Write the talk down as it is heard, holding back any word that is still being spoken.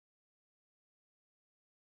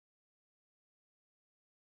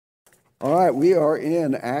All right, we are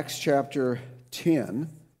in Acts chapter 10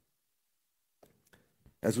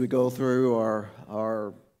 as we go through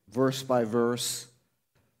our verse by verse.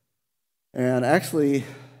 And actually,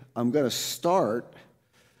 I'm going to start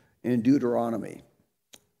in Deuteronomy.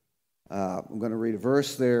 I'm going to read a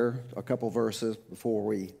verse there, a couple verses before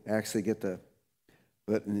we actually get to,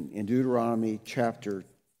 but in Deuteronomy chapter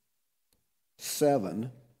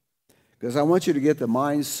 7, because I want you to get the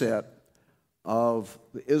mindset of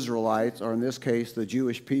the Israelites, or in this case, the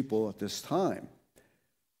Jewish people at this time.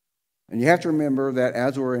 And you have to remember that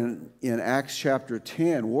as we're in Acts chapter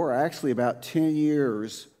 10, we're actually about 10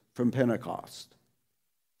 years from Pentecost.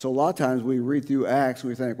 So a lot of times we read through Acts and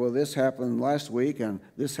we think, well, this happened last week and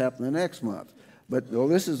this happened the next month. But well,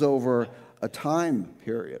 this is over a time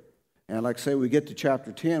period. And like I say, we get to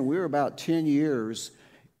chapter 10, we're about 10 years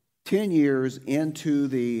into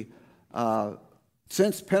the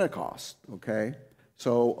since Pentecost, okay?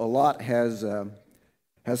 So a lot has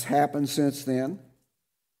happened since then.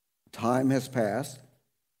 Time has passed.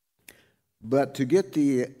 But to get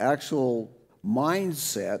the actual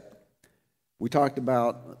mindset, we talked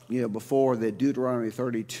about, before the Deuteronomy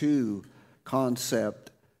 32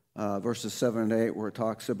 concept, verses 7 and 8, where it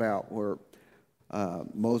talks about where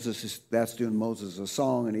that's doing Moses a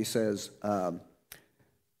song, and he says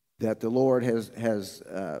that the Lord has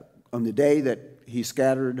on the day that he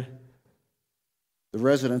scattered the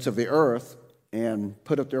residents of the earth and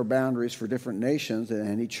put up their boundaries for different nations,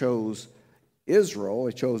 and he chose Israel,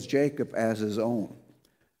 he chose Jacob as his own.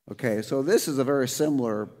 Okay, so this is a very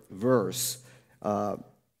similar verse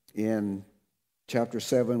in chapter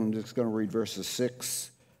 7. I'm just going to read verses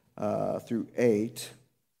 6 through 8.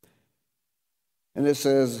 And it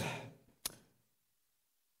says,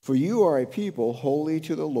 "For you are a people holy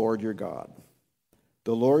to the Lord your God.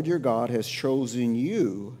 The Lord your God has chosen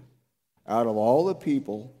you out of all the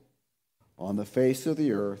people on the face of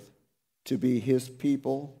the earth to be his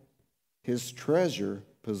people, his treasure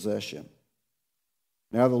possession.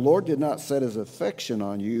 Now the Lord did not set his affection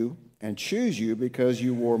on you and choose you because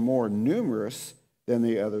you were more numerous than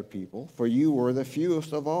the other people, for you were the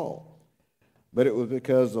fewest of all. But it was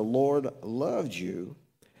because the Lord loved you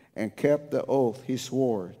and kept the oath he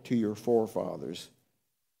swore to your forefathers,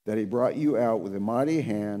 that he brought you out with a mighty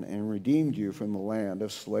hand and redeemed you from the land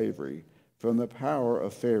of slavery, from the power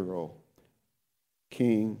of Pharaoh,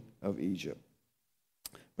 king of Egypt."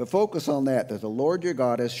 But focus on that the Lord your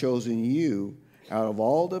God has chosen you out of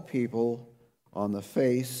all the people on the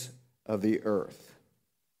face of the earth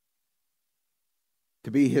to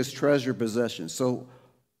be his treasure possession. So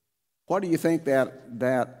what do you think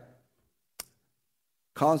that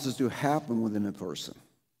causes to happen within a person?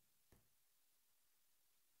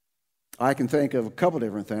 I can think of a couple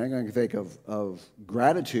different things. I can think of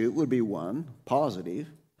gratitude would be one, positive,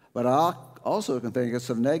 but I also can think of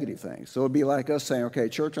some negative things. So it would be like us saying, okay,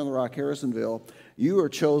 Church on the Rock, Harrisonville, you are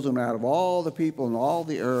chosen out of all the people in all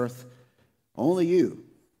the earth, only you.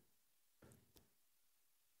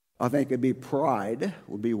 I think it'd be pride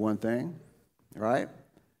would be one thing, right?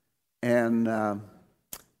 And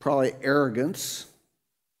probably arrogance,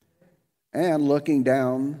 and looking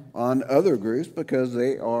down on other groups because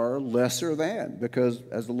they are lesser than. Because,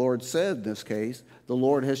 as the Lord said in this case, the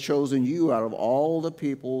Lord has chosen you out of all the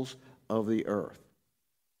peoples of the earth.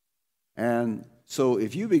 And so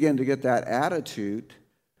if you begin to get that attitude,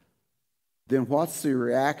 then what's the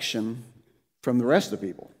reaction from the rest of the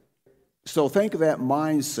people? So think of that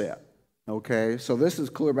mindset, okay? So this is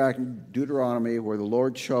clear back in Deuteronomy where the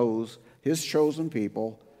Lord chose his chosen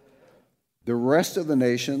people. The rest of the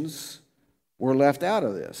nations were left out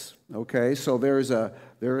of this, okay? So there is a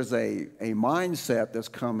mindset that's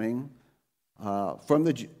coming from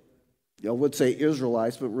I would say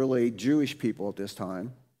Israelites, but really Jewish people at this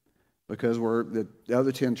time, because the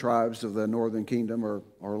other 10 tribes of the northern kingdom are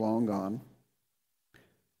long gone.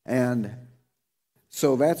 And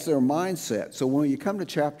so that's their mindset. So when you come to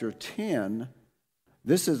chapter 10,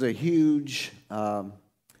 this is a huge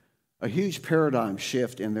paradigm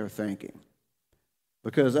shift in their thinking.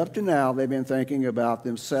 Because up to now, they've been thinking about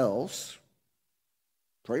themselves,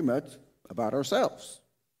 pretty much about ourselves.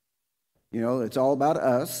 It's all about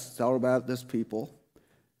us. It's all about this people.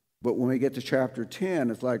 But when we get to chapter 10,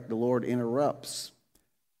 it's like the Lord interrupts.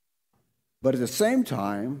 But at the same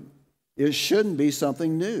time, it shouldn't be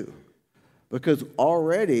something new. Because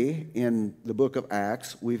already in the book of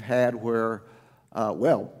Acts, we've had where,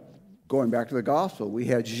 going back to the gospel, we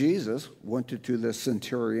had Jesus went to the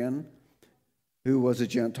centurion who was a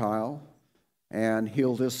Gentile and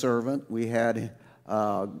healed his servant. We had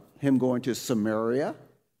him going to Samaria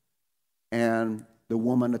and the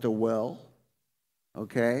woman at the well,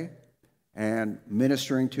 okay? and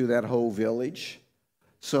ministering to that whole village.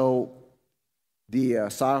 So the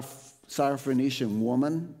Syrophoenician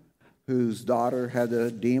woman whose daughter had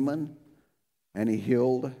a demon, and he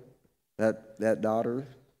healed that daughter.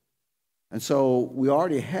 And so we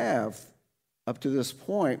already have up to this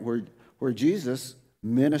point where Jesus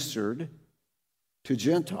ministered to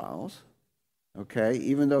Gentiles, okay,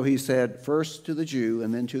 even though he said first to the Jew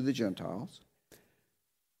and then to the Gentiles.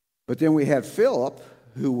 But then we had Philip,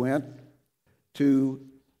 who went to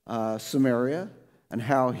Samaria, and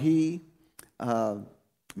how he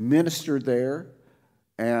ministered there,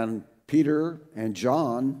 and Peter and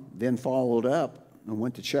John then followed up and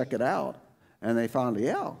went to check it out, and they found,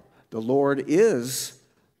 yeah, the Lord is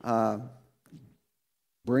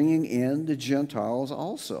bringing in the Gentiles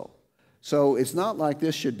also. So it's not like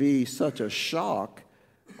this should be such a shock,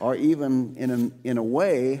 or even in a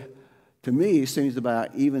way, to me, seems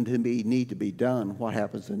about even to be need to be done what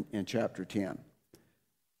happens in chapter 10.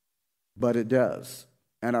 But it does.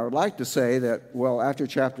 And I would like to say that, well, after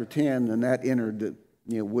chapter 10, and that entered,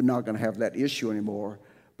 we're not going to have that issue anymore.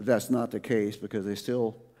 But that's not the case, because they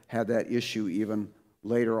still had that issue even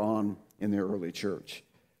later on in the early church.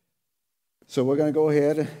 So we're going to go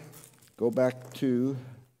ahead, go back to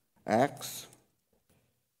Acts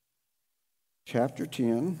chapter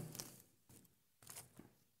 10.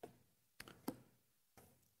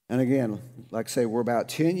 And again, like I say, we're about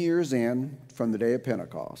 10 years in from the day of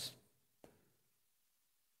Pentecost.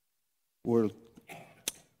 We're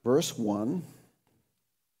verse 1,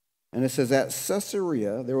 and it says, at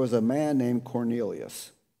Caesarea there was a man named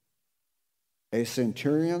Cornelius, a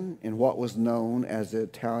centurion in what was known as the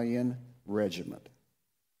Italian regiment.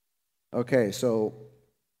 Okay, so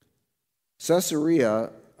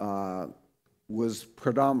Caesarea was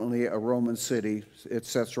predominantly a Roman city. It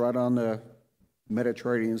sits right on the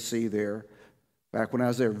Mediterranean Sea there. Back when I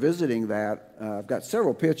was there visiting that, I've got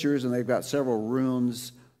several pictures, and they've got several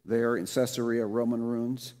ruins there in Caesarea, Roman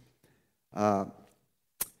ruins.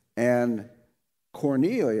 And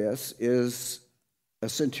Cornelius is a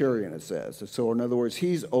centurion, it says. So in other words,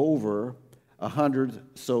 he's over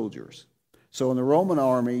 100 soldiers. So in the Roman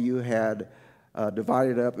army, you had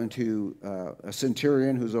divided up into a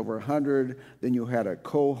centurion who's over 100. Then you had a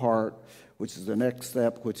cohort, which is the next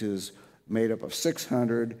step, which is made up of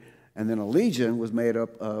 600. And then a legion was made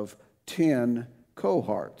up of 10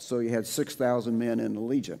 cohorts. So you had 6,000 men in the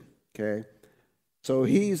legion, okay? So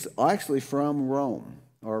he's actually from Rome,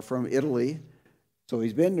 or from Italy. So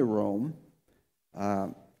he's been to Rome,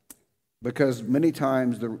 because many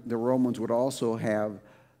times the Romans would also have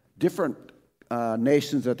different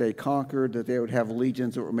nations that they conquered, that they would have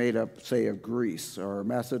legions that were made up, say, of Greece or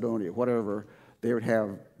Macedonia, whatever they would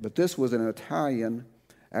have. But this was an Italian,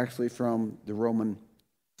 actually from the Roman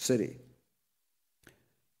city.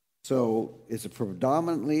 So it's a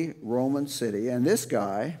predominantly Roman city. And this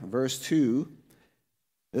guy, verse 2,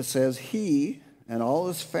 it says, he and all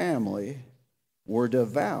his family were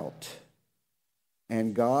devout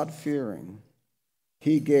and God-fearing.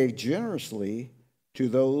 He gave generously to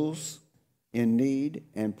those in need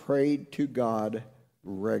and prayed to God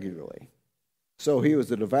regularly. So he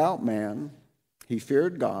was a devout man. He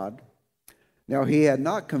feared God. Now, he had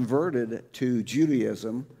not converted to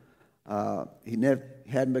Judaism. He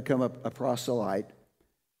hadn't become a proselyte,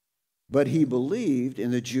 but he believed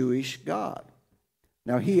in the Jewish God.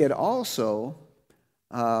 Now, he had also,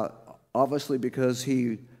 obviously because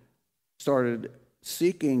he started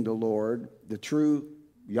seeking the Lord, the true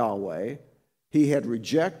Yahweh, he had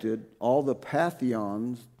rejected all the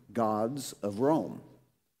pantheon gods of Rome.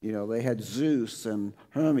 You know, they had Zeus and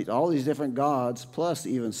Hermes, all these different gods, plus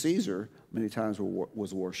even Caesar many times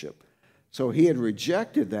was worshipped. So he had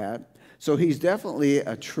rejected that. So he's definitely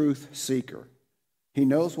a truth seeker. He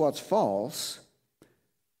knows what's false,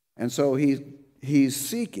 and so he's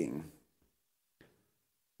seeking.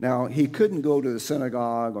 Now, he couldn't go to the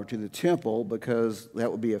synagogue or to the temple because that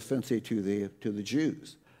would be offensive to the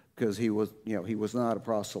Jews, because he was not a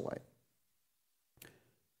proselyte.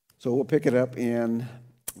 So we'll pick it up in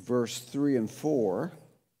verse 3 and 4.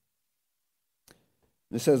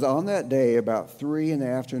 It says, on that day, about 3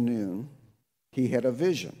 p.m, he had a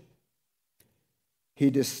vision. He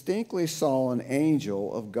distinctly saw an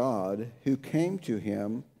angel of God who came to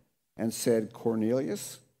him and said,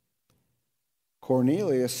 Cornelius.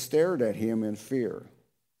 Cornelius stared at him in fear.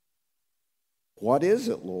 What is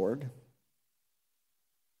it, Lord?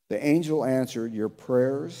 The angel answered, your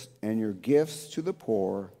prayers and your gifts to the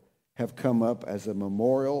poor have come up as a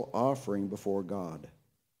memorial offering before God.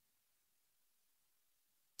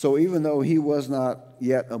 So even though he was not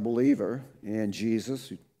yet a believer in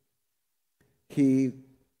Jesus, he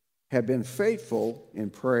had been faithful in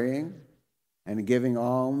praying and giving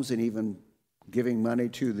alms and even giving money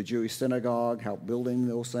to the Jewish synagogue, help building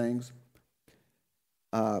those things.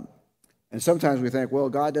 And sometimes we think, well,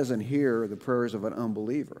 God doesn't hear the prayers of an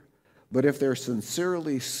unbeliever. But if they're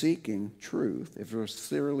sincerely seeking truth, if they're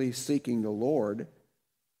sincerely seeking the Lord,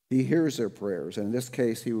 he hears their prayers. And in this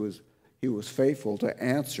case, he was faithful to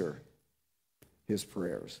answer his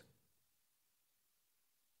prayers.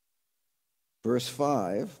 Verse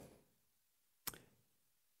 5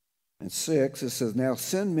 and 6, it says, "Now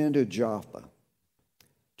send men to Joppa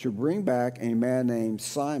to bring back a man named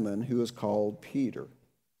Simon, who is called Peter.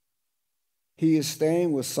 He is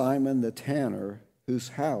staying with Simon the tanner, whose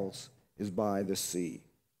house is by the sea."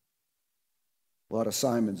 A lot of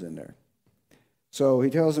Simons in there. So he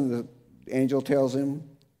tells him, the angel tells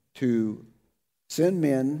him to send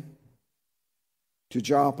men to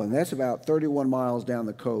Joppa, and that's about 31 miles down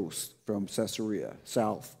the coast from Caesarea,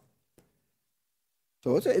 south.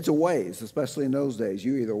 So it's a ways, especially in those days.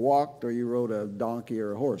 You either walked or you rode a donkey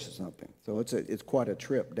or a horse or something. So it's quite a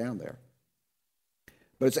trip down there.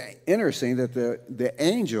 But it's interesting that the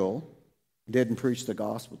angel didn't preach the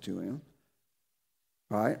gospel to him,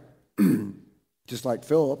 right? Just like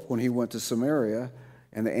Philip, when he went to Samaria,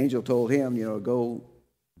 and the angel told him,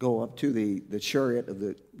 go up to the chariot of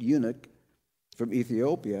the eunuch from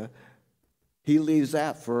Ethiopia. He leaves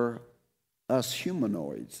that for us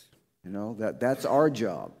humanoids. That's our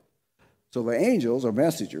job. So the angels are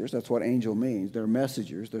messengers. That's what angel means. They're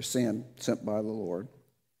messengers. They're sent by the Lord.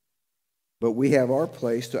 But we have our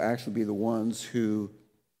place to actually be the ones who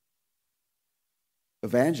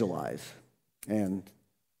evangelize and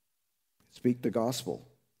speak the gospel,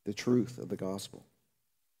 the truth of the gospel.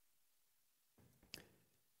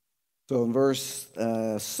 So in verse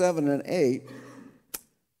 7 and 8,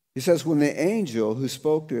 he says, "When the angel who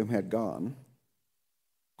spoke to him had gone,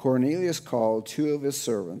 Cornelius called 2 of his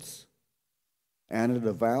servants and a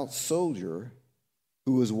devout soldier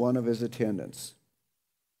who was one of his attendants.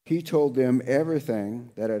 He told them everything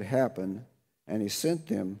that had happened, and he sent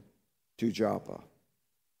them to Joppa."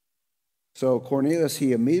 So Cornelius,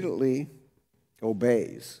 he immediately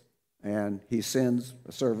obeys, and he sends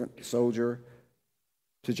a servant, a soldier,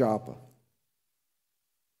 to Joppa.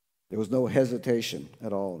 There was no hesitation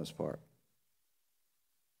at all on his part.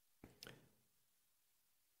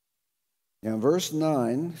 Now, verse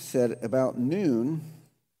 9 said, "About noon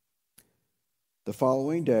the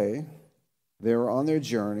following day, they were on their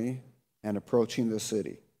journey and approaching the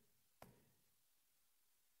city.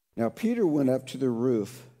 Now, Peter went up to the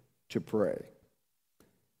roof to pray."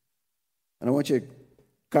 And I want you to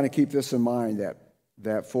kind of keep this in mind,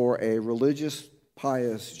 that for a religious,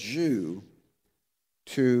 pious Jew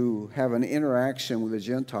to have an interaction with a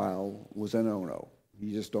Gentile was a no-no.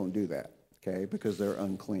 You just don't do that, okay, because they're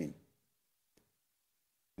unclean.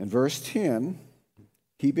 In verse 10,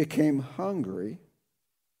 he became hungry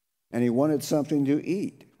and he wanted something to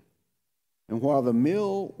eat. And while the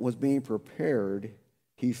meal was being prepared,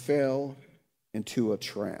 he fell into a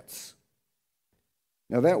trance.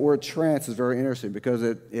 Now that word trance is very interesting because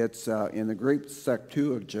it's in the Greek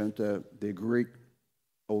Septuagint, the Greek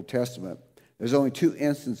Old Testament. There's only 2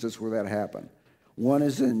 instances where that happened. One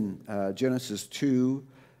is in Genesis 2,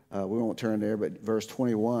 we won't turn there, but verse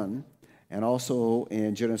 21, and also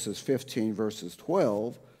in Genesis 15, verses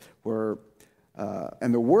 12, where,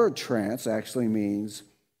 and the word trance actually means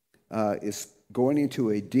is going into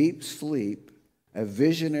a deep sleep, a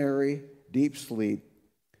visionary deep sleep.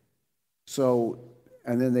 So,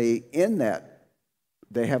 and then they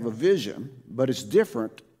have a vision, but it's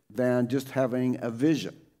different than just having a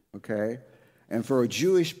vision, okay? And for a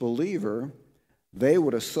Jewish believer, they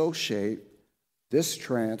would associate this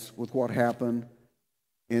trance with what happened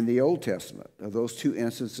in the Old Testament, of those 2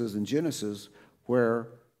 instances in Genesis where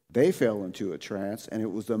they fell into a trance, and it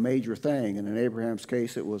was a major thing. And in Abraham's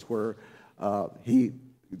case, it was where the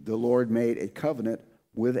Lord made a covenant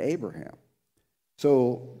with Abraham.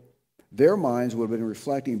 So their minds would have been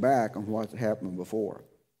reflecting back on what happened before.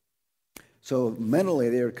 So mentally,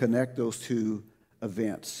 they would connect those 2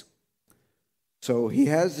 events. So he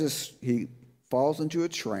falls into a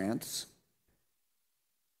trance.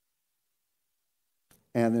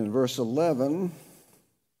 And in verse 11,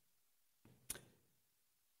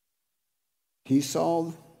 he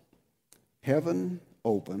saw heaven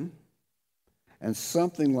open and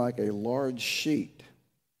something like a large sheet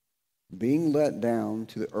being let down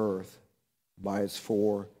to the earth by its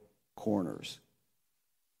 4 corners.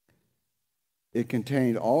 It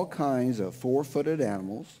contained all kinds of 4-footed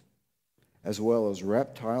animals, as well as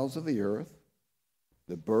reptiles of the earth,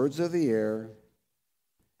 the birds of the air,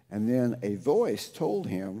 and then a voice told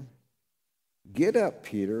him "Get up,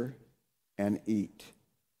 Peter, and eat."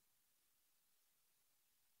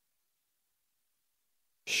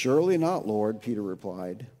 "Surely not, Lord," Peter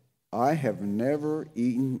replied. "I have never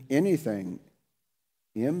eaten anything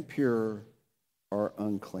impure or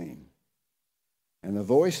unclean." And the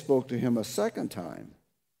voice spoke to him a second time,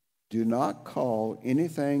 "Do not call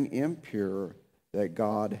anything impure that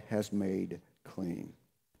God has made clean."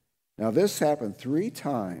 Now this happened 3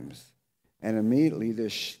 times, and immediately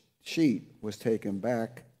this sheet was taken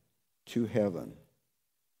back to heaven.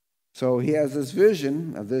 So he has this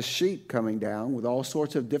vision of this sheep coming down with all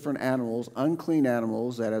sorts of different animals, unclean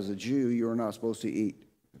animals that as a Jew you're not supposed to eat,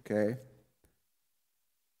 okay?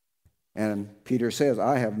 And Peter says,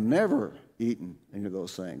 "I have never eaten any of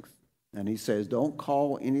those things." And he says, "Don't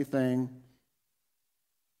call anything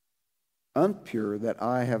impure that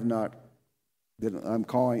I have not, that I'm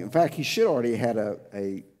calling." In fact, he should already had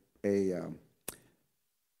a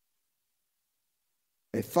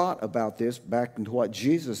thought about this back into what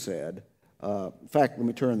Jesus said. In fact, let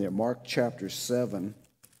me turn there. Mark chapter 7.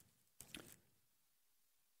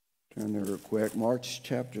 Turn there real quick. Mark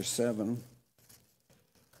chapter 7.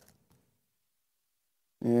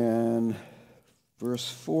 And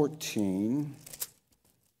verse 14.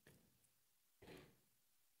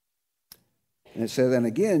 And it says, "And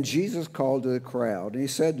again Jesus called to the crowd, and he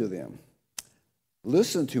said to them,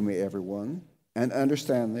 'Listen to me, everyone, and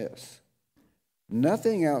understand this.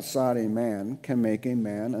 Nothing outside a man can make a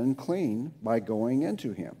man unclean by going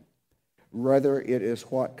into him. Rather, it is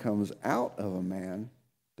what comes out of a man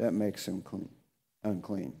that makes him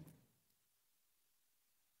unclean.'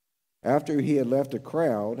 After he had left the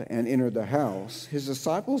crowd and entered the house, his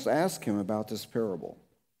disciples asked him about this parable.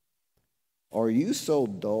 'Are you so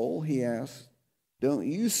dull?' he asked. 'Don't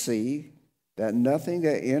you see that nothing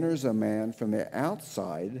that enters a man from the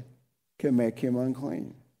outside can make him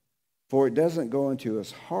unclean? For it doesn't go into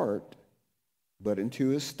his heart, but into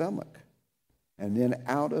his stomach, and then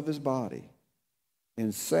out of his body.'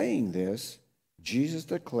 In saying this, Jesus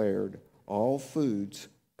declared all foods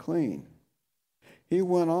clean. He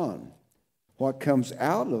went on, 'What comes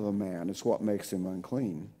out of a man is what makes him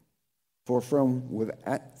unclean. For from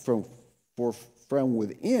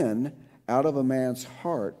within, out of a man's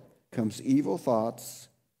heart, comes evil thoughts,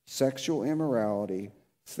 sexual immorality,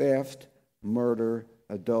 theft, murder,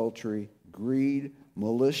 adultery, greed,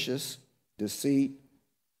 malicious deceit,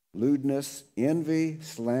 lewdness, envy,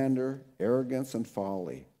 slander, arrogance, and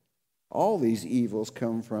folly. All these evils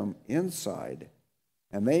come from inside,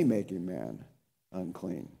 and they make a man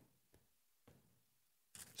unclean.'"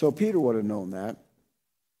 So Peter would have known that.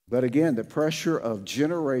 But again, the pressure of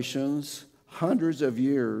generations, hundreds of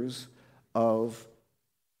years of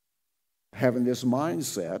having this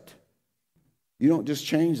mindset, you don't just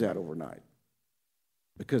change that overnight.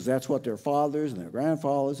 Because that's what their fathers and their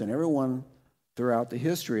grandfathers and everyone throughout the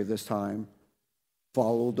history of this time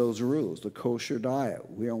followed those rules, the kosher diet.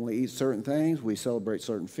 We only eat certain things, we celebrate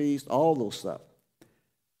certain feasts, all those stuff.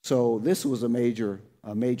 So this was a major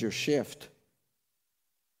shift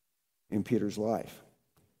in Peter's life.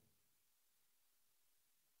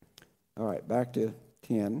 All right, back to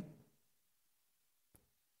 10.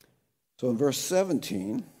 So in verse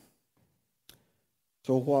 17,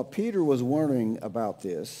 so while Peter was wondering about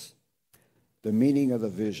this, the meaning of the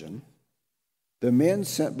vision, the men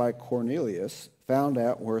sent by Cornelius found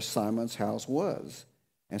out where Simon's house was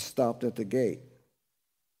and stopped at the gate.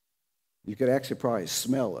 You could actually probably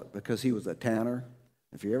smell it because he was a tanner.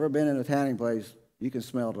 If you've ever been in a tanning place, you can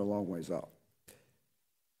smell it a long ways off.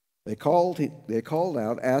 They called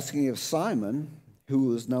out asking if Simon, who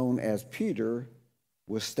was known as Peter,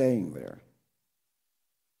 was staying there.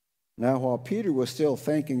 Now, while Peter was still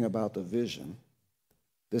thinking about the vision,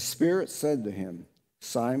 the Spirit said to him,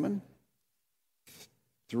 "Simon,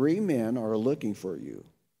 3 men are looking for you.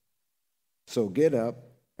 So get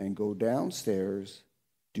up and go downstairs.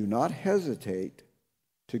 Do not hesitate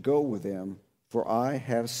to go with them, for I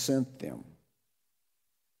have sent them."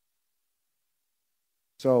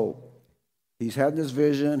 So he's had this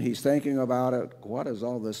vision. He's thinking about it. What does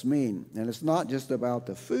all this mean? And it's not just about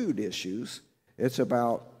the food issues. It's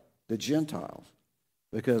about the Gentiles.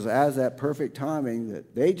 Because as that perfect timing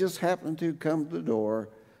that they just happened to come to the door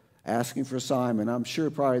asking for Simon, I'm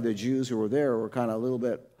sure probably the Jews who were there were kind of a little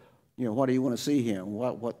bit, what do you want to see him?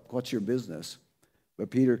 What's your business?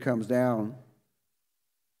 But Peter comes down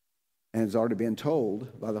and has already been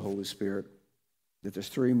told by the Holy Spirit that there's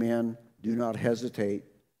 3 men. Do not hesitate,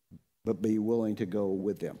 but be willing to go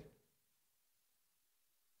with them.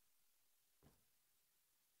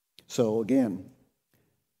 So again,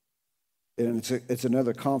 and it's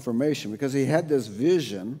another confirmation because he had this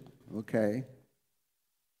vision okay?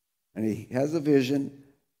 And he has a vision,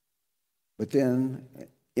 but then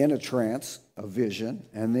in a trance, a vision,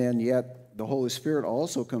 and then yet the Holy Spirit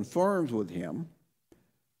also confirms with him,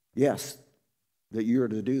 yes, that you're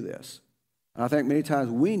to do this. And I think many times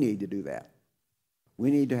we need to do that. We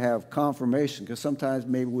need to have confirmation, because sometimes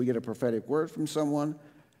maybe we get a prophetic word from someone.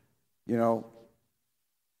 You know,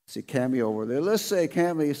 see Cammie over there. Let's say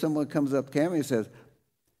Cammie, someone comes up to Cammie and says,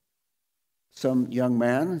 some young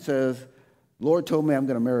man says, Lord told me I'm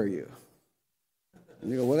going to marry you.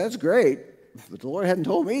 And you go, well, that's great, but the Lord hadn't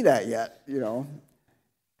told me that yet, you know.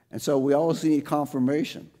 And so we always need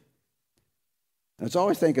confirmation. And I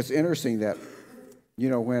always think it's interesting that, you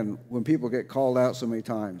know, when people get called out so many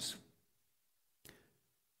times,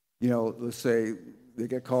 you know, let's say they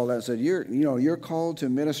get called out and said, you're called to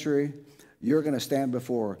ministry. You're going to stand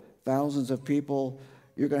before thousands of people.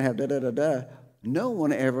 You're going to have da-da-da-da. No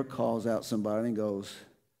one ever calls out somebody and goes,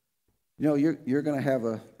 you know, you're going to have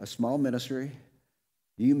a small ministry.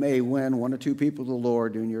 You may win one or two people to the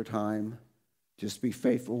Lord during your time. Just be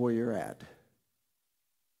faithful where you're at.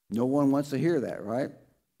 No one wants to hear that, right?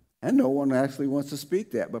 And no one actually wants to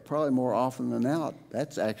speak that. But probably more often than not,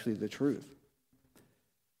 that's actually the truth.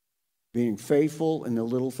 Being faithful in the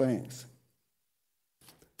little things.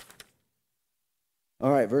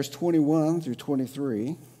 All right, verse 21 through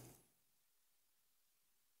 23.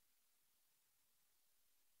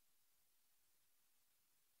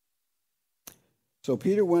 So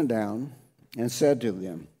Peter went down and said to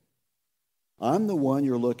them, I'm the one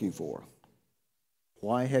you're looking for.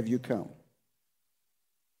 Why have you come?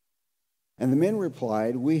 And the men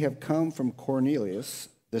replied, we have come from Cornelius,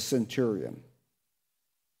 the centurion.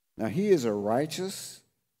 Now he is a righteous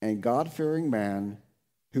and God-fearing man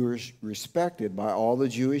who is respected by all the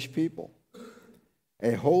Jewish people.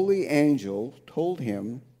 A holy angel told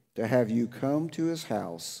him to have you come to his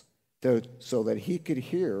house so that he could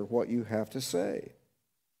hear what you have to say.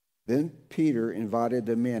 Then Peter invited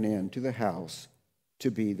the men into the house to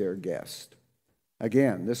be their guest.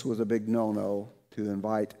 Again, this was a big no-no to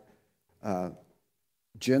invite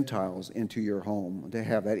Gentiles into your home, to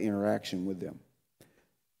have that interaction with them.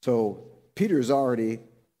 So Peter's already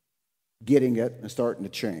getting it and starting to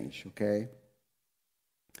change, okay?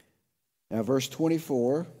 Now, verse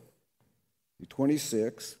 24 to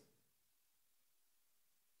 26.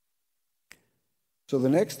 So the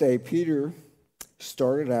next day, Peter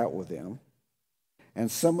started out with them, and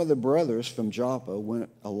some of the brothers from Joppa went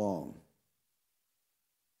along.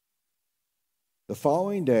 The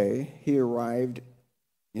following day, he arrived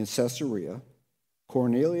in Caesarea.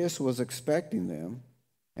 Cornelius was expecting them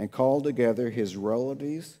and called together his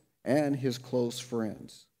relatives and his close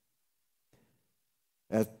friends.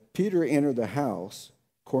 As Peter entered the house,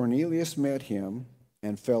 Cornelius met him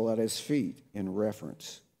and fell at his feet in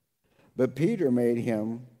reverence. But Peter made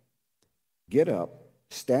him get up.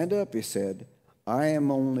 Stand up, he said. I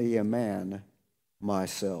am only a man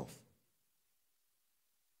myself.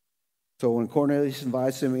 So when Cornelius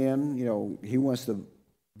invites him in, you know, he wants to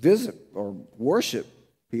visit or worship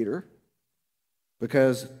Peter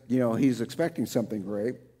because, you know, he's expecting something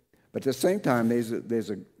great. But at the same time, there's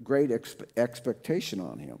a great expectation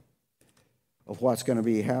on him of what's going to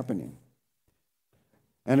be happening.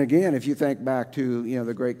 And again, if you think back to, you know,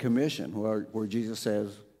 the Great Commission, where Jesus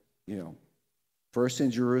says, you know, first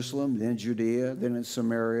in Jerusalem, then Judea, then in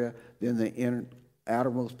Samaria, then the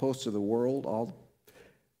outermost posts of the world,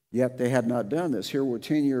 yet they had not done this. Here we're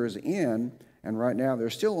 10 years in, and right now they're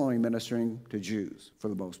still only ministering to Jews for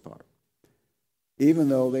the most part. Even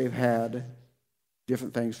though they've had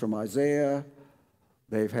different things from Isaiah,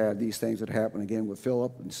 they've had these things that happen again with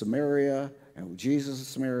Philip in Samaria and with Jesus in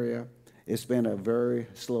Samaria. It's been a very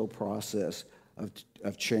slow process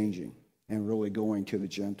of changing and really going to the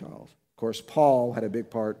Gentiles. Of course, Paul had a big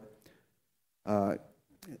part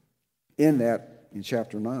in that in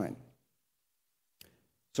chapter 9.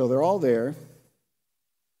 So they're all there.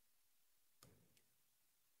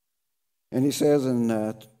 And he says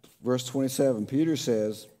in verse 27, Peter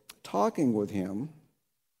says, talking with him,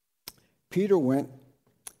 Peter went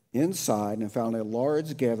inside and found a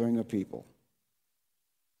large gathering of people.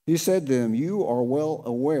 He said to them, you are well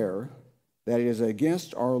aware that it is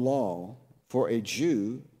against our law for a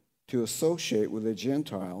Jew to associate with a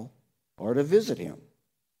Gentile or to visit him.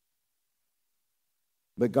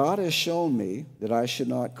 But God has shown me that I should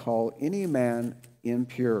not call any man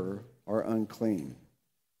impure or unclean.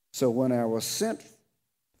 So when I was sent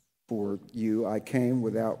for you, I came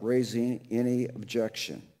without raising any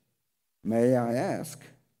objection. May I ask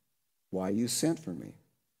why you sent for me?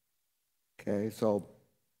 Okay, so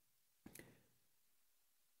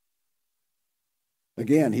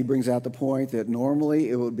Again, he brings out the point that normally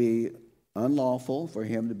it would be unlawful for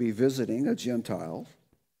him to be visiting a Gentile.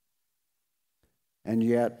 And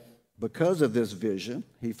yet, because of this vision,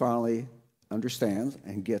 he finally understands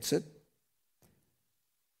and gets it.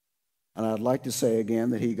 And I'd like to say again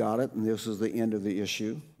that he got it, and this is the end of the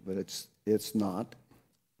issue, but it's not.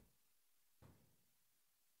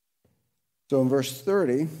 So in verse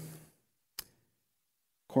 30,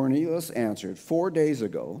 Cornelius answered, 4 days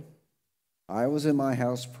ago, I was in my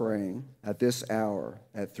house praying at this hour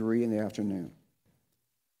at 3 p.m.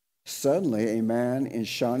 Suddenly a man in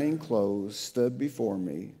shining clothes stood before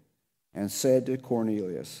me and said to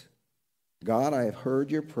Cornelius, God, I have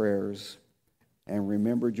heard your prayers and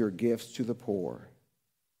remembered your gifts to the poor.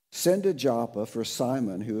 Send to Joppa for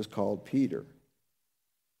Simon, who is called Peter.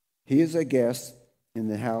 He is a guest in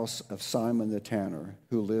the house of Simon the tanner,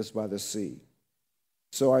 who lives by the sea.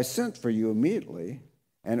 So I sent for you immediately,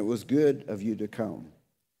 and it was good of you to come.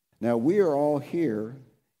 Now we are all here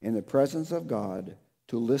in the presence of God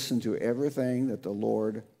to listen to everything that the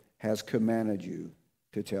Lord has commanded you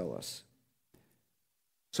to tell us.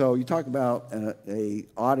 So you talk about an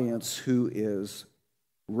audience who is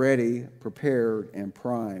ready, prepared, and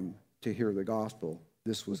primed to hear the gospel.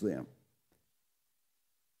 This was them.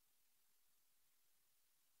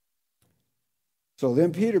 So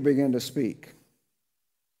then Peter began to speak.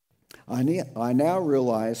 I now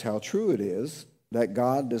realize how true it is that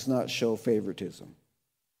God does not show favoritism,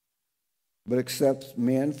 but accepts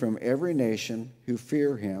men from every nation who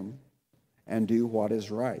fear him and do what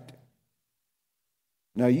is right.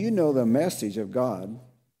 Now you know the message of God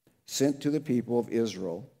sent to the people of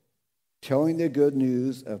Israel, telling the good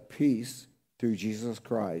news of peace through Jesus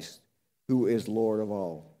Christ, who is Lord of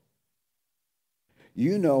all.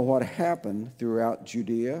 You know what happened throughout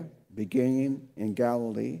Judea, beginning in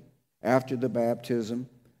Galilee, after the baptism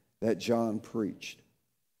that John preached,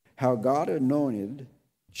 how God anointed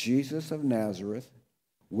Jesus of Nazareth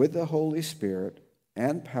with the Holy Spirit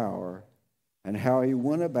and power, and how he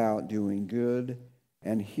went about doing good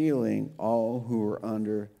and healing all who were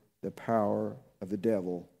under the power of the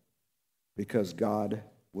devil, because God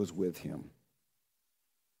was with him.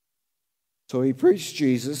 So he preached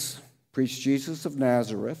Jesus of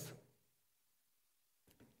Nazareth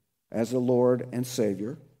as the Lord and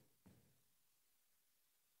Savior.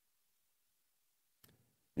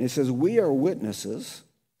 And it says, we are witnesses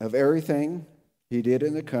of everything he did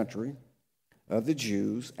in the country of the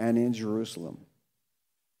Jews and in Jerusalem.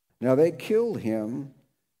 Now they killed him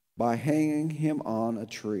by hanging him on a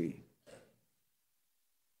tree.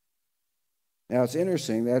 Now it's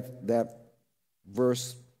interesting that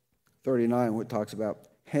verse 39, which talks about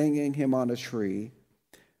hanging him on a tree.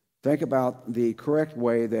 Think about the correct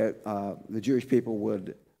way that the Jewish people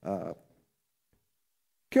would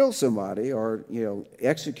kill somebody or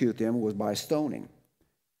execute them was by stoning.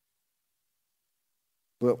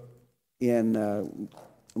 But I'm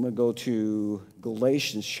going to go to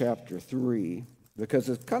Galatians chapter 3, because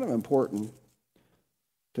it's kind of important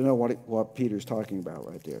to know what Peter's talking about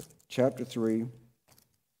right there. Chapter 3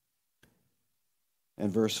 and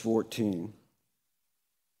verse 14.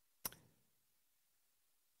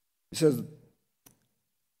 It says,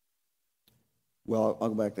 well, I'll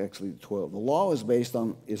go back to actually 12. The law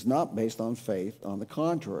is not based on faith. On the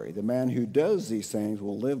contrary, the man who does these things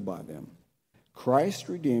will live by them. Christ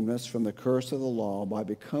redeemed us from the curse of the law by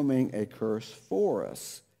becoming a curse for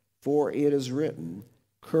us. For it is written,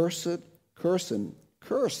 cursed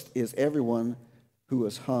is everyone who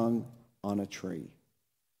is hung on a tree.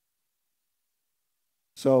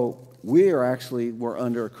 So we're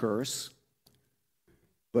under a curse,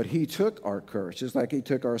 but he took our curse. Just like he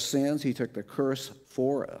took our sins, he took the curse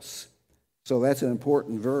for us. So that's an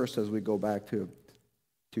important verse as we go back to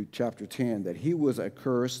chapter 10, that he was a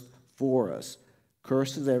curse for us.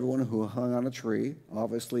 Cursed is everyone who hung on a tree.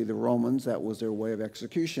 Obviously, the Romans, that was their way of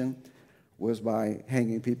execution, was by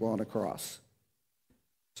hanging people on a cross.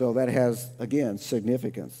 So that has, again,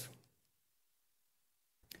 significance.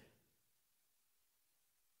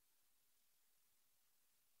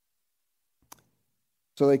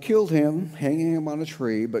 So they killed him, hanging him on a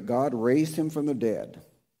tree, but God raised him from the dead.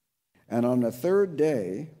 And on the third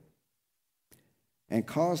day, and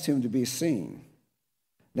caused him to be seen.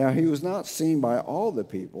 Now he was not seen by all the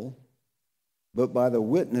people, but by the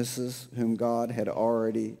witnesses whom God had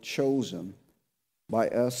already chosen, by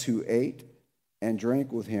us who ate and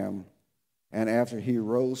drank with him, and after he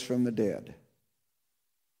rose from the dead.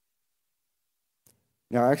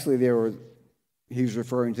 Now actually he's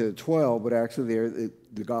referring to the 12, but actually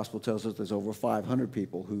the gospel tells us there's over 500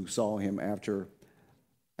 people who saw him after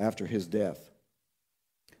his death.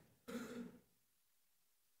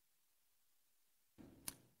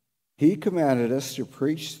 He commanded us to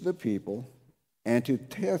preach to the people and to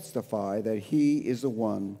testify that he is the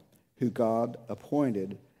one who God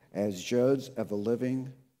appointed as judge of the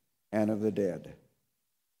living and of the dead.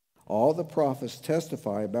 All the prophets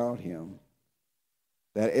testify about him,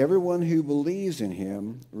 that everyone who believes in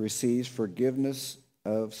him receives forgiveness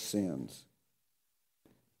of sins.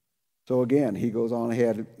 So again, he goes on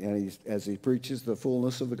ahead, and as he preaches the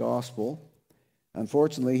fullness of the gospel,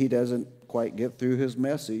 unfortunately, he doesn't quite get through his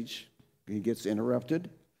message. He gets interrupted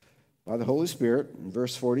by the Holy Spirit in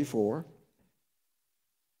verse 44.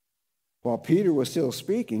 While Peter was still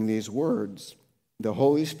speaking these words, the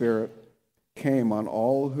Holy Spirit came on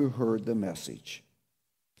all who heard the message.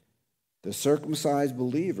 The circumcised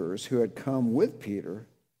believers who had come with Peter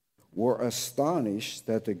were astonished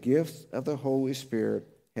that the gift of the Holy Spirit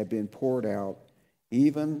had been poured out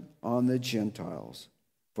even on the Gentiles,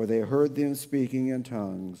 for they heard them speaking in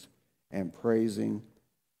tongues and praising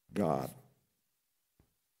God.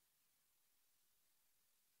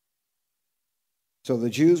 So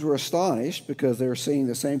the Jews were astonished because they were seeing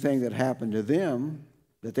the same thing that happened to them,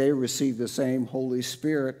 that they received the same Holy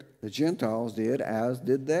Spirit the Gentiles did, as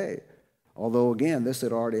did they. Although, again, this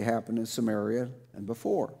had already happened in Samaria and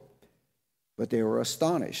before. But they were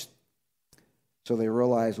astonished. So they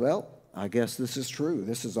realized, well, I guess this is true.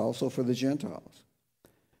 This is also for the Gentiles.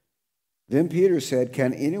 Then Peter said,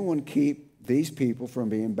 can anyone keep these people from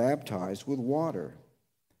being baptized with water?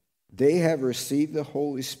 They have received the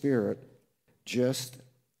Holy Spirit just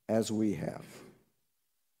as we have.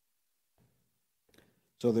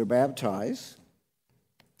 So they're baptized.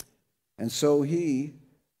 And so he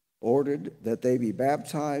ordered that they be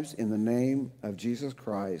baptized in the name of Jesus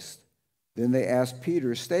Christ. Then they asked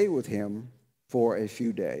Peter to stay with him for a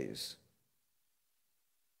few days.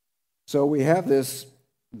 So we have this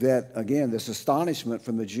astonishment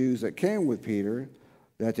from the Jews that came with Peter,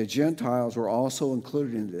 that the Gentiles were also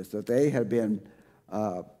included in this, that they had been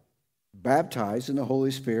baptized in the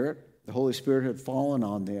Holy Spirit. The Holy Spirit had fallen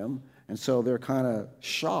on them, and so they're kind of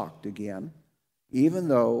shocked again, even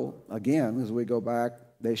though, again, as we go back,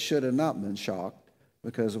 they should have not been shocked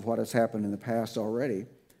because of what has happened in the past already,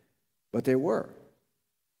 but they were.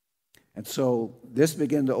 And so this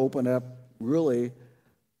began to open up, really,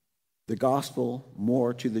 the gospel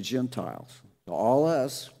more to the Gentiles, to all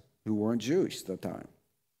us who weren't Jewish at the time.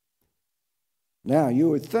 Now, you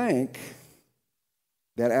would think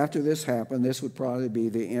that after this happened, this would probably be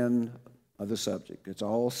the end of the subject. It's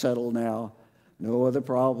all settled now, no other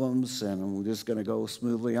problems, and we're just going to go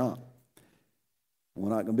smoothly on. We're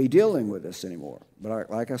not going to be dealing with this anymore. But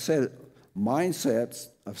like I said, mindsets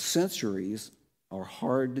of centuries are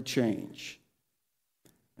hard to change.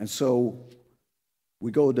 And so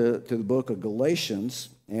we go to the book of Galatians,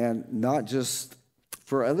 and not just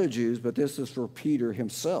for other Jews, but this is for Peter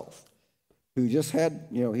himself, who just had,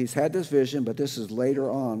 he's had this vision, but this is later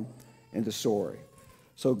on in the story.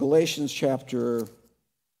 So Galatians chapter,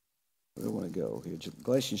 where do I want to go here?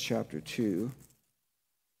 Galatians chapter 2.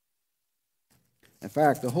 In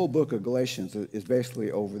fact, the whole book of Galatians is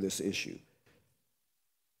basically over this issue.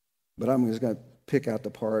 But I'm just going to pick out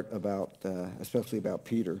the part about, especially about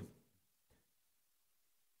Peter.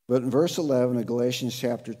 But in verse 11 of Galatians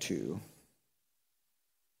chapter 2,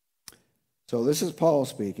 so this is Paul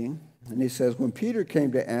speaking, and he says, when Peter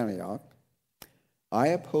came to Antioch, I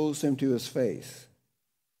opposed him to his face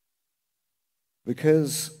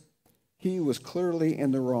because he was clearly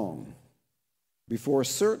in the wrong. Before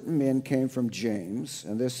certain men came from James,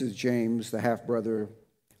 and this is James, the half-brother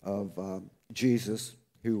of Jesus,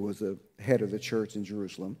 who was the head of the church in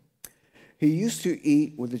Jerusalem, he used to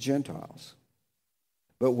eat with the Gentiles.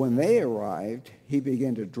 But when they arrived, he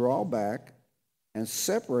began to draw back and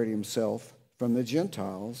separate himself from the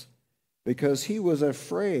Gentiles because he was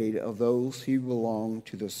afraid of those who belonged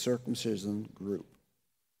to the circumcision group.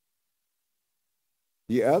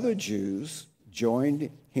 The other Jews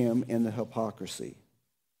joined him in the hypocrisy,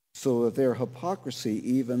 so that their hypocrisy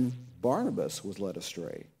even Barnabas was led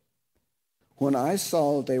astray. When I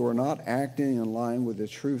saw that they were not acting in line with the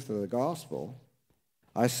truth of the gospel,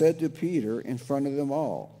 I said to Peter in front of them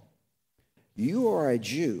all, you are a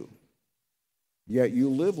Jew, yet you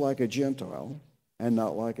live like a Gentile and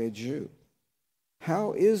not like a Jew.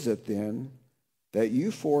 How is it then that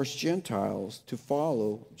you force Gentiles to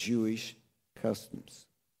follow Jewish customs?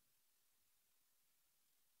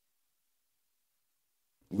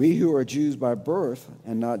 We who are Jews by birth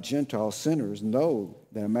and not Gentile sinners know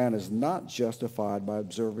that a man is not justified by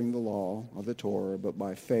observing the law of the Torah, but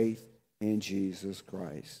by faith in Jesus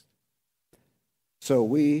Christ. So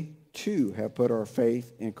we too have put our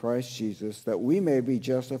faith in Christ Jesus, that we may be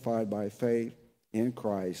justified by faith in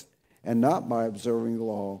Christ and not by observing the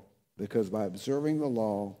law, because by observing the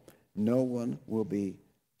law, no one will be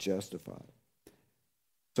justified.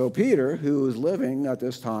 So Peter, who was living at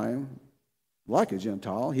this time like a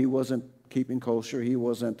Gentile, he wasn't keeping kosher, he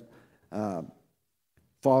wasn't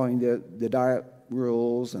following the diet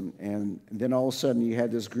rules, and then all of a sudden you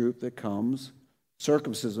had this group that comes,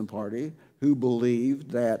 circumcision party, who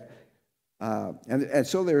believed that, and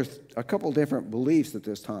so there's a couple different beliefs at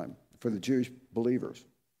this time for the Jewish believers.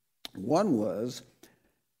 One was,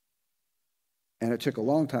 and it took a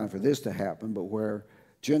long time for this to happen, but where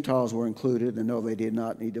Gentiles were included, and no, they did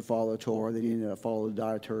not need to follow the Torah, they didn't need to follow the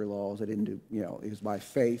dietary laws, they didn't do, it was by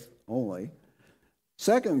faith only.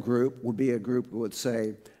 Second group would be a group who would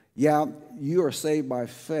say, yeah, you are saved by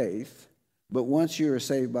faith, but once you are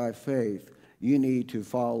saved by faith, you need to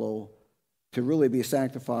follow, to really be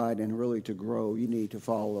sanctified and really to grow, you need to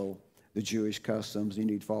follow the Jewish customs, you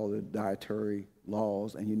need to follow the dietary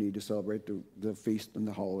laws, and you need to celebrate the feast and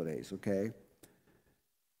the holidays, okay?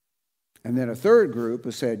 And then a third group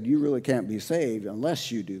has said, you really can't be saved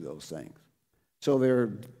unless you do those things.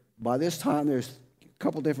 So by this time, there's a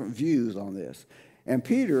couple different views on this. And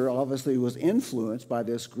Peter obviously was influenced by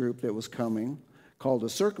this group that was coming, called the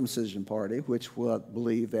circumcision party, which would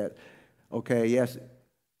believe that, okay, yes,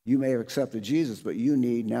 you may have accepted Jesus, but you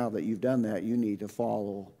need, now that you've done that, you need to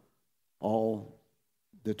follow all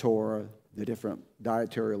the Torah, the different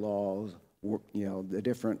dietary laws, the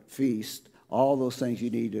different feasts, all those things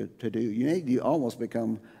you need to do. You need to almost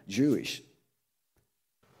become Jewish.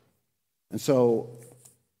 And so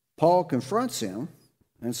Paul confronts him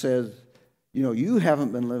and says, you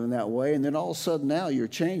haven't been living that way, and then all of a sudden now you're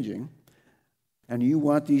changing, and you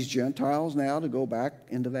want these Gentiles now to go back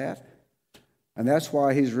into that? And that's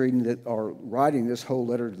why he's writing this whole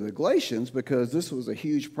letter to the Galatians, because this was a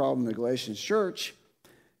huge problem in the Galatians church.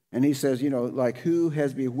 And he says, who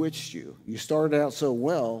has bewitched you? You started out so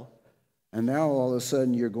well, and now all of a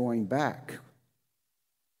sudden you're going back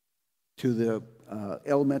to the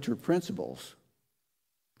elementary principles.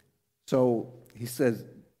 So he says,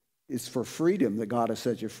 it's for freedom that God has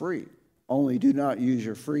set you free. Only do not use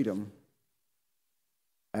your freedom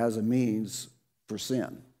as a means for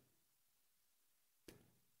sin.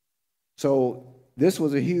 So this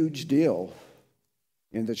was a huge deal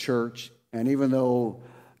in the church. And even though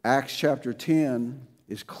Acts chapter 10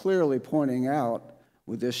 is clearly pointing out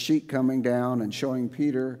with this sheet coming down and showing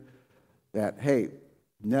Peter that, hey,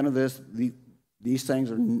 none of these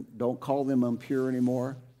things don't call them impure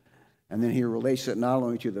anymore. And then he relates it not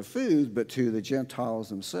only to the food, but to the Gentiles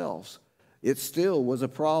themselves. It still was a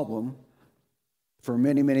problem for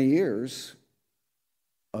many, many years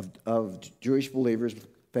of Jewish believers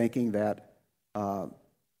thinking that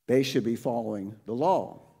they should be following the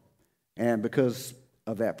law. And because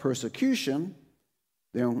of that persecution,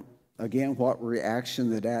 then again, what reaction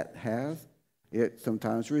that has? It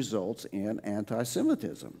sometimes results in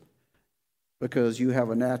anti-Semitism. Because you have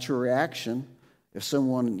a natural reaction if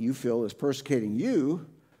someone you feel is persecuting you,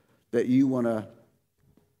 that you want to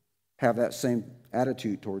have that same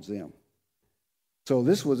attitude towards them. So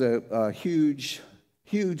this was a huge,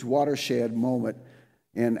 huge watershed moment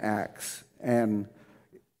in Acts. And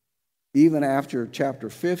even after chapter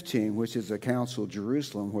 15, which is the Council of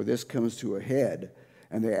Jerusalem, where this comes to a head,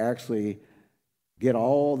 and they actually get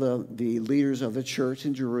all the leaders of the church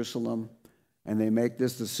in Jerusalem, and they make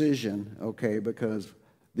this decision, okay, because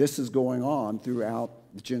this is going on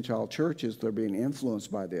throughout the Gentile churches. They're being influenced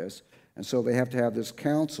by this. And so they have to have this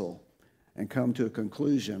council and come to a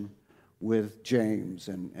conclusion with James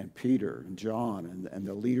and Peter and John and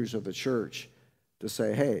the leaders of the church to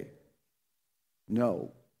say, hey,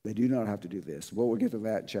 no, they do not have to do this. Well, we'll get to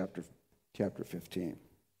that in chapter 15.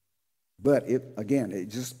 But it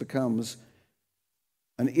just becomes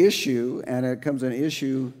an issue, and it becomes an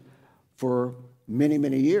issue for many,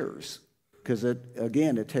 many years. Because,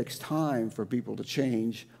 it takes time for people to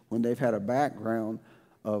change when they've had a background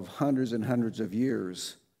of hundreds and hundreds of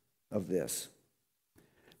years of this.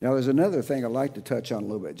 Now, there's another thing I'd like to touch on a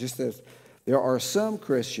little bit. Just that there are some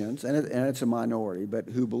Christians, and it's a minority, but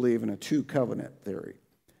who believe in a two-covenant theory.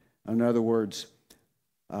 In other words,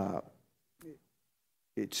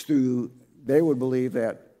 they would believe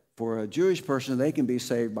that for a Jewish person, they can be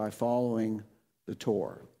saved by following the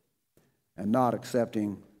Torah and not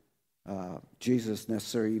accepting Jesus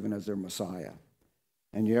necessarily even as their Messiah.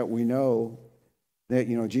 And yet we know that,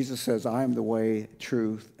 Jesus says, I am the way,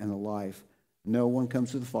 truth, and the life. No one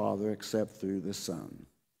comes to the Father except through the Son.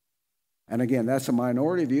 And again, that's a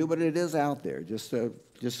minority view, but it is out there, just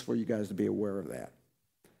for you guys to be aware of that.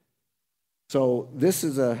 So this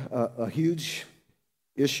is a huge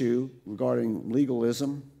issue regarding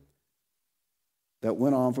legalism that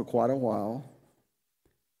went on for quite a while,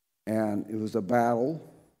 and it was a battle.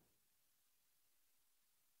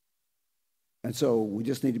 And so we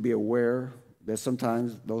just need to be aware that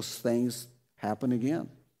sometimes those things happen again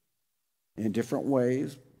in different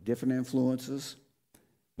ways, different influences.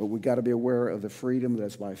 But we got to be aware of the freedom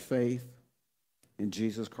that's by faith in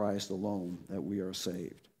Jesus Christ alone that we are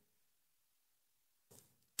saved.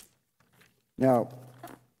 Now,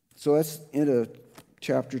 so that's into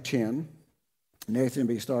chapter 10. Nathan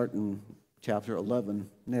will be starting chapter 11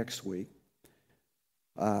 next week.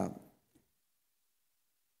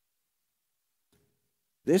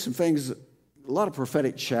 There's some things, a lot of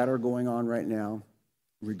prophetic chatter going on right now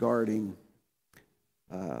regarding,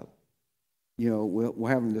 we're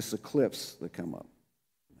having this eclipse that come up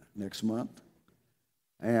next month.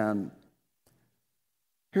 And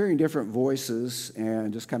hearing different voices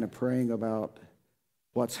and just kind of praying about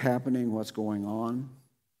what's happening, what's going on.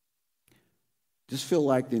 Just feel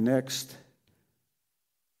like the next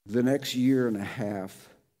year and a half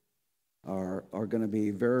are going to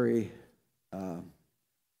be very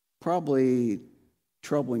probably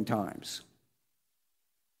troubling times.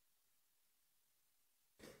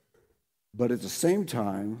 But at the same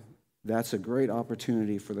time, that's a great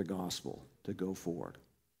opportunity for the gospel to go forward.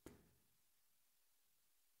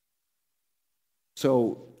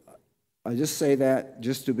 So I just say that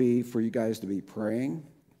just for you guys to be praying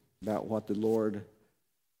about what the Lord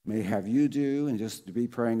may have you do, and just to be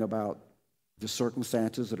praying about the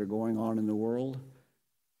circumstances that are going on in the world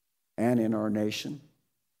and in our nation.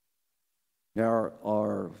 Now,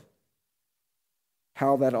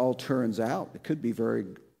 how that all turns out, it could be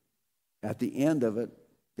at the end of it,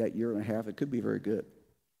 that year and a half, it could be very good.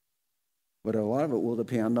 But a lot of it will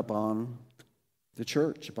depend upon the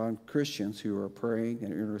church, upon Christians who are praying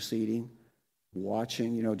and interceding,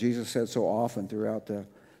 watching. Jesus said so often throughout the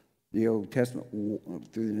Old Testament,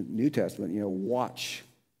 through the New Testament, watch,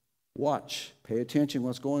 pay attention to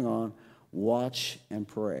what's going on, watch and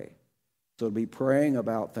pray. So to be praying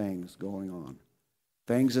about things going on,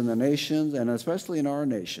 things in the nations, and especially in our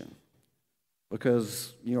nation,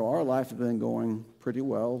 because our life has been going pretty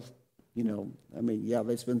well.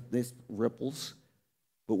 There's ripples,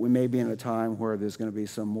 but we may be in a time where there's going to be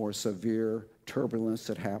some more severe turbulence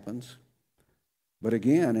that happens. But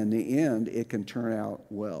again, in the end, it can turn out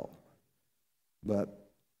well. But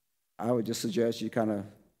I would just suggest you kind of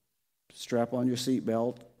strap on your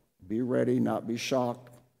seatbelt, be ready, not be shocked.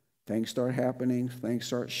 Things start happening, things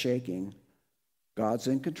start shaking. God's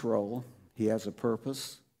in control. He has a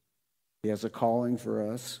purpose. He has a calling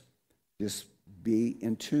for us. Just be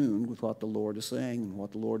in tune with what the Lord is saying and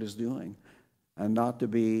what the Lord is doing, and not to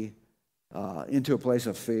be into a place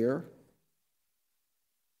of fear.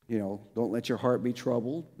 Don't let your heart be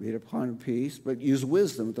troubled. Be upon peace, but use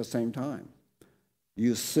wisdom at the same time.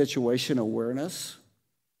 Use situation awareness.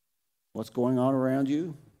 What's going on around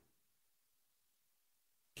you?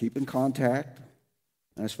 Keep in contact,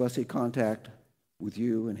 and especially contact with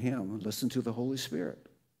you and Him. Listen to the Holy Spirit,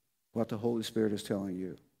 what the Holy Spirit is telling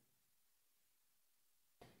you.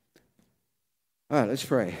 All right, let's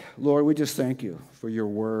pray. Lord, we just thank you for your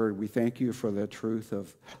word. We thank you for the truth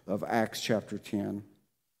of Acts chapter 10.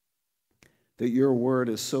 That your word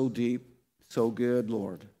is so deep, so good,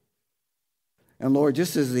 Lord. And Lord,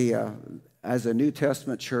 just as a New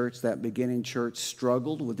Testament church, that beginning church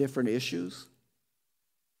struggled with different issues,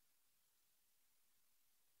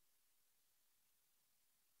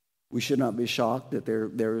 we should not be shocked that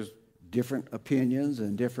there's different opinions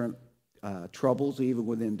and different troubles even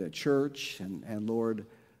within the church. And Lord,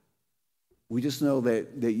 we just know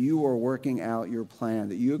that you are working out your plan,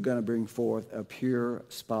 that you're going to bring forth a pure,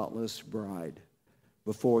 spotless bride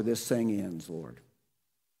before this thing ends, Lord.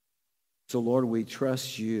 So, Lord, we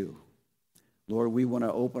trust you. Lord, we want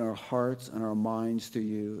to open our hearts and our minds to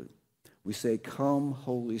you. We say, come,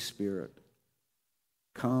 Holy Spirit.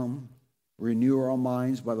 Come, renew our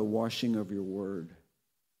minds by the washing of your word.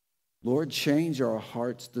 Lord, change our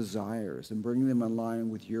heart's desires and bring them in line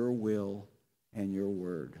with your will and your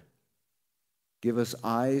word. Give us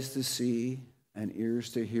eyes to see and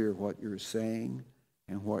ears to hear what you're saying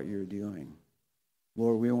and what you're doing.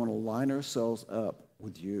 Lord, we want to line ourselves up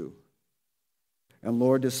with you. And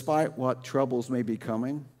Lord, despite what troubles may be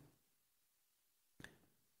coming,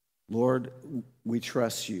 Lord, we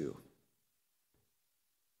trust you.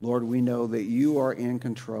 Lord, we know that you are in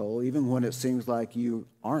control, even when it seems like you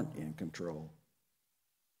aren't in control.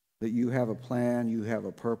 That you have a plan, you have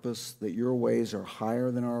a purpose, that your ways are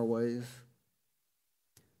higher than our ways.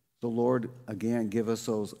 So, Lord, again, give us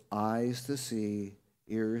those eyes to see,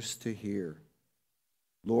 ears to hear.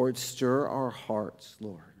 Lord, stir our hearts,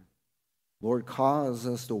 Lord. Lord, cause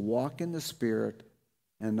us to walk in the Spirit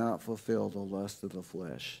and not fulfill the lust of the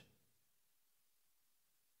flesh.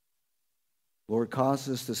 Lord, cause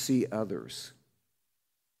us to see others.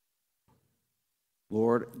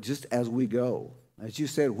 Lord, just as we go, as you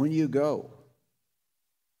said, when you go,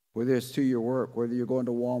 whether it's to your work, whether you're going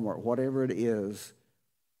to Walmart, whatever it is,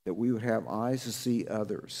 that we would have eyes to see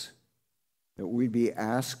others, that we'd be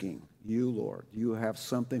asking you, Lord, you have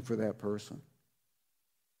something for that person.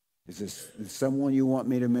 Is someone you want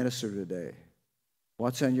me to minister today?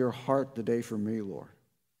 What's on your heart today for me, Lord?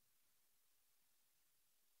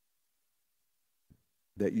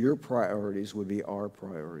 That your priorities would be our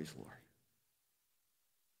priorities, Lord.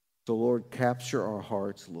 So, Lord, capture our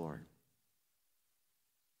hearts, Lord.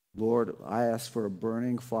 Lord, I ask for a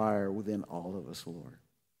burning fire within all of us, Lord.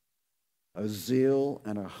 A zeal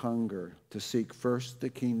and a hunger to seek first the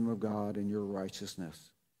kingdom of God and your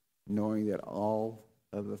righteousness, knowing that all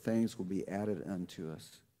of the things will be added unto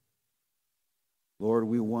us. Lord,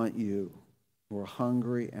 we want you. We're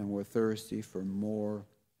hungry and we're thirsty for more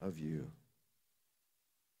of you.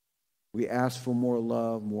 We ask for more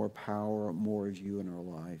love, more power, more of you in our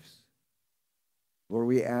lives. Lord,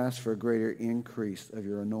 we ask for a greater increase of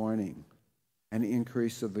your anointing, an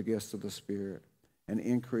increase of the gifts of the Spirit, an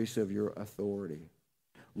increase of your authority.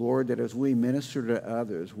 Lord, that as we minister to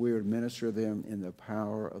others, we would minister them in the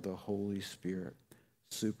power of the Holy Spirit,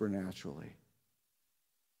 supernaturally.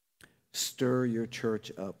 Stir your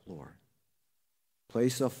church up, Lord.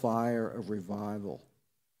 Place a fire of revival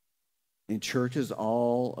in churches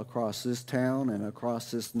all across this town and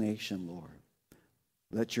across this nation, Lord.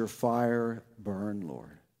 Let your fire burn,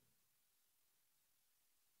 Lord.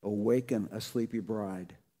 Awaken a sleepy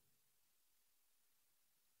bride.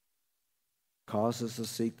 Cause us to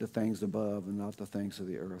seek the things above and not the things of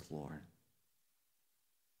the earth, Lord.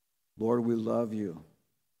 Lord, we love you.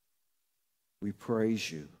 We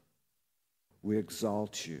praise you. We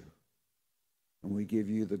exalt you. And we give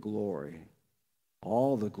you the glory,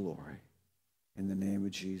 all the glory, in the name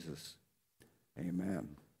of Jesus. Amen.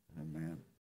 Amen.